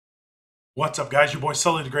What's up, guys? Your boy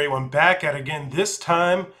Sully the Great One back at it again. This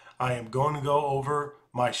time I am going to go over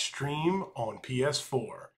my stream on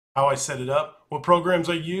PS4, how I set it up, what programs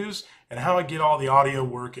I use, and how I get all the audio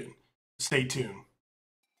working. Stay tuned.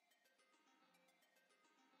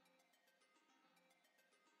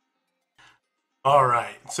 All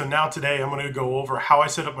right, so now today I'm going to go over how I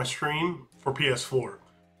set up my stream for PS4.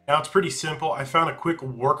 Now it's pretty simple. I found a quick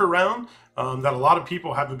workaround that a lot of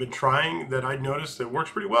people haven't been trying that I noticed that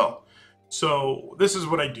works pretty well. So this is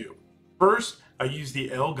what I do. First, I use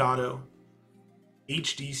the Elgato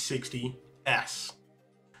HD60 S.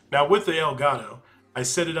 Now with the Elgato, I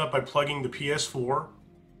set it up by plugging the PS4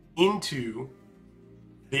 into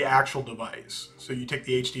the actual device. So you take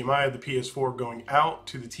the HDMI of the PS4 going out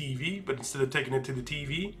to the TV, but instead of taking it to the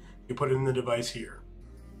TV, you put it in the device here.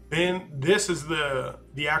 Then this is the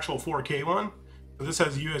actual 4K one. So this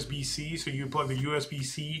has USB-C, so you plug the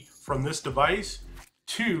USB-C from this device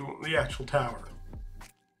to the actual tower.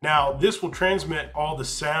 Now this will transmit all the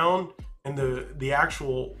sound and the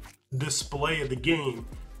actual display of the game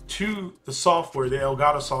to the software, the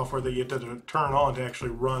Elgato software that you have to turn on to actually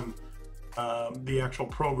run the actual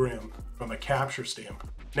program from a capture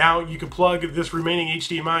standpoint. Now you can plug this remaining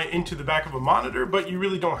HDMI into the back of a monitor, but you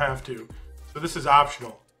really don't have to. So this is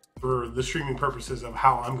optional for the streaming purposes of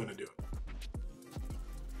how I'm going to do it.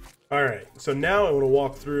 All right, so now I want to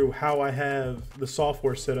walk through how I have the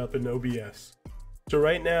software set up in OBS. So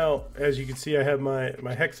right now, as you can see, I have my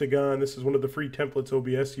hexagon. This is one of the free templates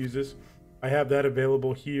OBS uses. I have that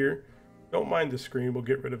available here. Don't mind the screen, we'll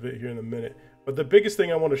get rid of it here in a minute. But the biggest thing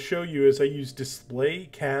I want to show you is I use display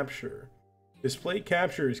capture. Display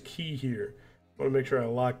capture is key here. I want to make sure I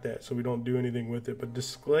lock that so we don't do anything with it. But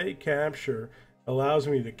display capture allows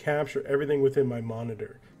me to capture everything within my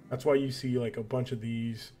monitor. That's why you see like a bunch of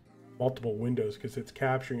these multiple windows, because it's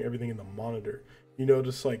capturing everything in the monitor. You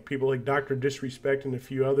notice like people like Dr. Disrespect and a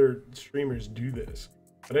few other streamers do this,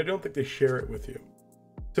 but I don't think they share it with you.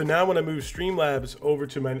 So now when I move Streamlabs over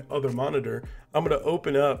to my other monitor, I'm going to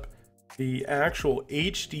open up the actual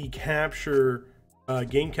HD capture,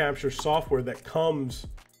 game capture software that comes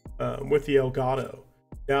with the Elgato.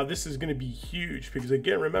 Now this is going to be huge because,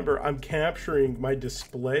 again, remember, I'm capturing my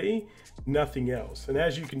display, nothing else. And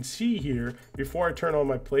as you can see here, before I turn on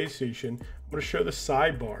my PlayStation, I'm going to show the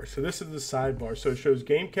sidebar. So this is the sidebar. So it shows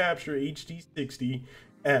Game Capture HD60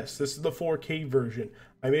 S. This is the 4K version.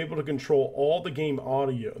 I'm able to control all the game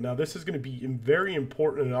audio. Now this is going to be very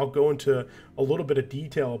important, and I'll go into a little bit of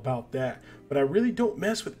detail about that. But I really don't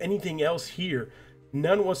mess with anything else here.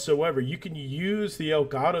 None whatsoever. You can use the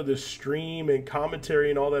Elgato to stream and commentary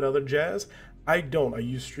and all that other jazz. I don't. I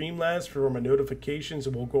use Streamlabs for my notifications,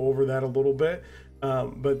 and we'll go over that a little bit.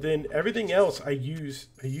 But then everything else I just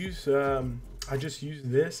use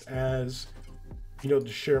this as, you know, to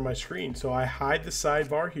share my screen. So I hide the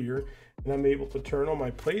sidebar here, and I'm able to turn on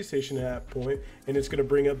my PlayStation at that point, and it's going to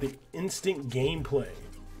bring up the instant gameplay.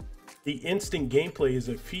 The instant gameplay is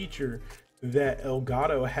a feature that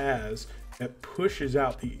Elgato has that pushes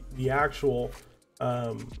out the actual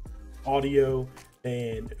audio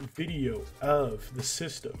and video of the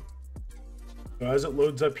system. So as it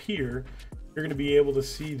loads up here, you're going to be able to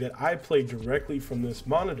see that I play directly from this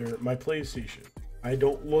monitor, my PlayStation. I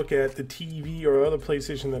don't look at the TV or other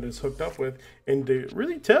PlayStation that it's hooked up with. And to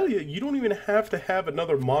really tell you, you don't even have to have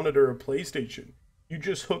another monitor or PlayStation. You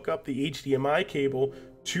just hook up the HDMI cable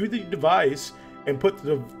to the device and put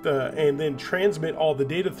and then transmit all the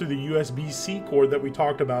data through the USB-C cord that we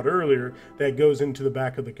talked about earlier that goes into the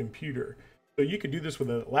back of the computer. So you could do this with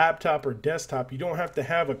a laptop or desktop. You don't have to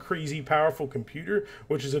have a crazy powerful computer,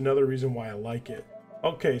 which is another reason why I like it.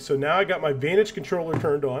 Okay, so now I got my Vantage controller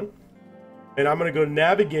turned on, and I'm gonna go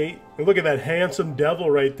navigate, and look at that handsome devil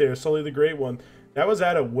right there, Sully the Great One. That was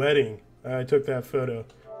at a wedding. I took that photo.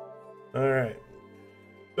 All right,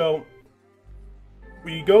 so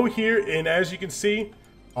we go here, and as you can see,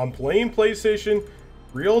 I'm playing PlayStation,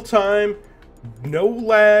 real time, no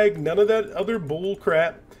lag, none of that other bull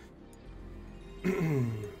crap.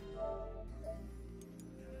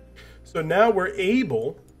 So now we're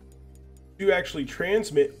able to actually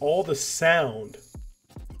transmit all the sound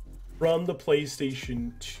from the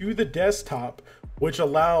PlayStation to the desktop, which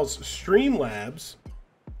allows Streamlabs,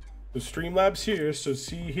 the Streamlabs here, so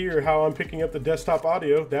see here how I'm picking up the desktop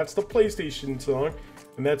audio. That's the PlayStation song,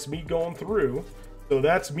 and that's me going through. So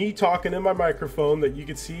that's me talking in my microphone that you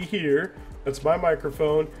can see here. That's my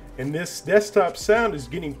microphone, and this desktop sound is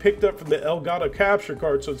getting picked up from the Elgato capture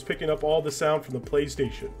card, so it's picking up all the sound from the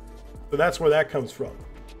PlayStation. So that's where that comes from.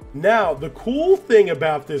 Now, the cool thing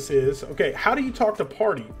about this is, okay, how do you talk to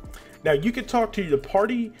party? Now, you can talk to the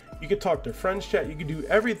party, you can talk to friends chat, you can do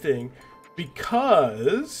everything,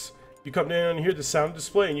 because you come down here to sound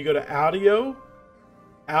display and you go to audio,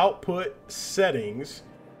 output settings,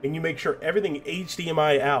 and you make sure everything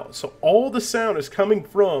HDMI out. So all the sound is coming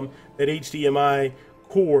from that HDMI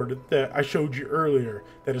cord that I showed you earlier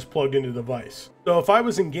that is plugged into the device. So if I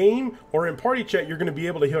was in game or in party chat, you're going to be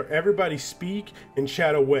able to hear everybody speak and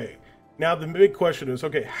chat away. Now the big question is,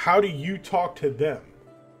 okay, how do you talk to them?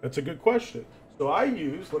 That's a good question. So I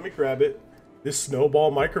use, let me grab it, this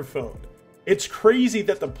Snowball microphone. It's crazy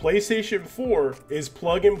that the PlayStation 4 is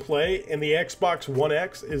plug and play and the Xbox One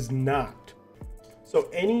X is not. So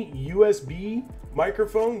any USB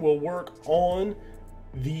microphone will work on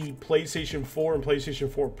the PlayStation 4 and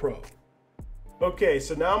PlayStation 4 Pro. Okay,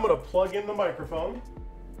 so now I'm going to plug in the microphone.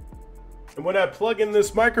 And when I plug in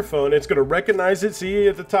this microphone, it's going to recognize it. See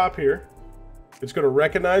at the top here? It's going to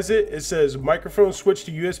recognize it. It says microphone switch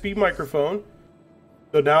to USB microphone.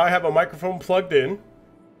 So now I have a microphone plugged in.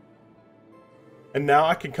 And now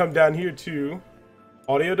I can come down here to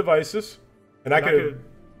audio devices. And I can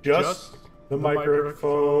adjust the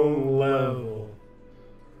microphone level.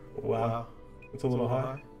 Wow. It's a little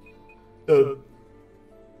high. So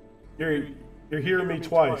you're hearing me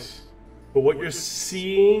twice. But what you're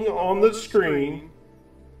seeing on the screen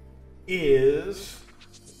is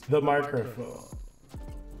the microphone.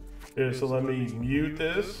 Here, so let me mute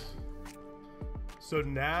this. So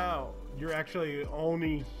now you're actually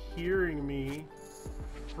only hearing me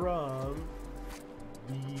from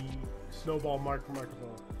the Snowball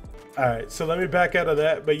microphone. All right, so let me back out of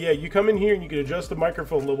that. But yeah, you come in here and you can adjust the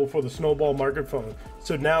microphone level for the Snowball microphone.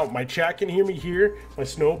 So now my chat can hear me here, my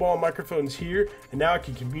Snowball microphone's here, and now I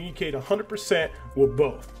can communicate 100% with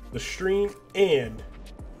both the stream and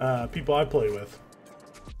people I play with.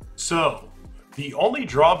 So the only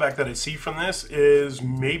drawback that I see from this is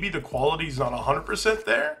maybe the quality is not 100%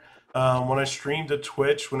 there. When I stream to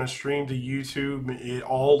Twitch, when I stream to YouTube, it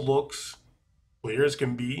all looks clear as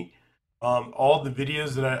can be. All the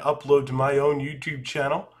videos that I upload to my own YouTube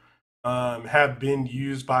channel have been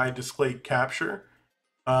used by Display Capture.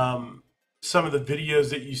 Some of the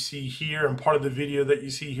videos that you see here and part of the video that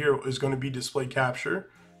you see here is going to be Display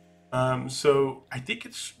Capture. So I think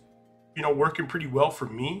it's, you know, working pretty well for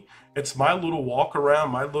me. It's my little walk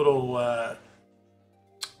around, my little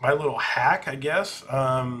hack, I guess,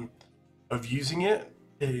 of using it.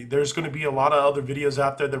 There's going to be a lot of other videos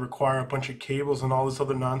out there that require a bunch of cables and all this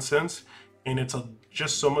other nonsense, and it's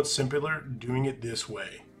just so much simpler doing it this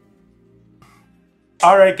way.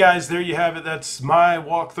 All right, guys, there you have it. That's my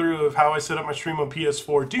walkthrough of how I set up my stream on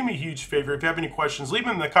PS4. Do me a huge favor. If you have any questions, leave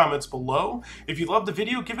them in the comments below. If you loved the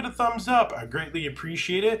video, give it a thumbs up. I greatly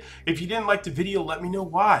appreciate it. If you didn't like the video, let me know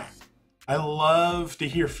why. I love to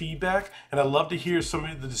hear feedback, and I love to hear some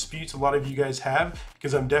of the disputes a lot of you guys have,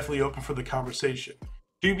 because I'm definitely open for the conversation.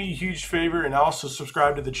 Do me a huge favor and also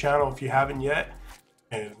subscribe to the channel if you haven't yet,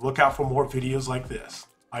 and look out for more videos like this.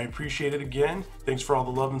 I appreciate it again. Thanks for all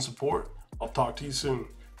the love and support. I'll talk to you soon.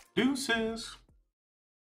 Deuces.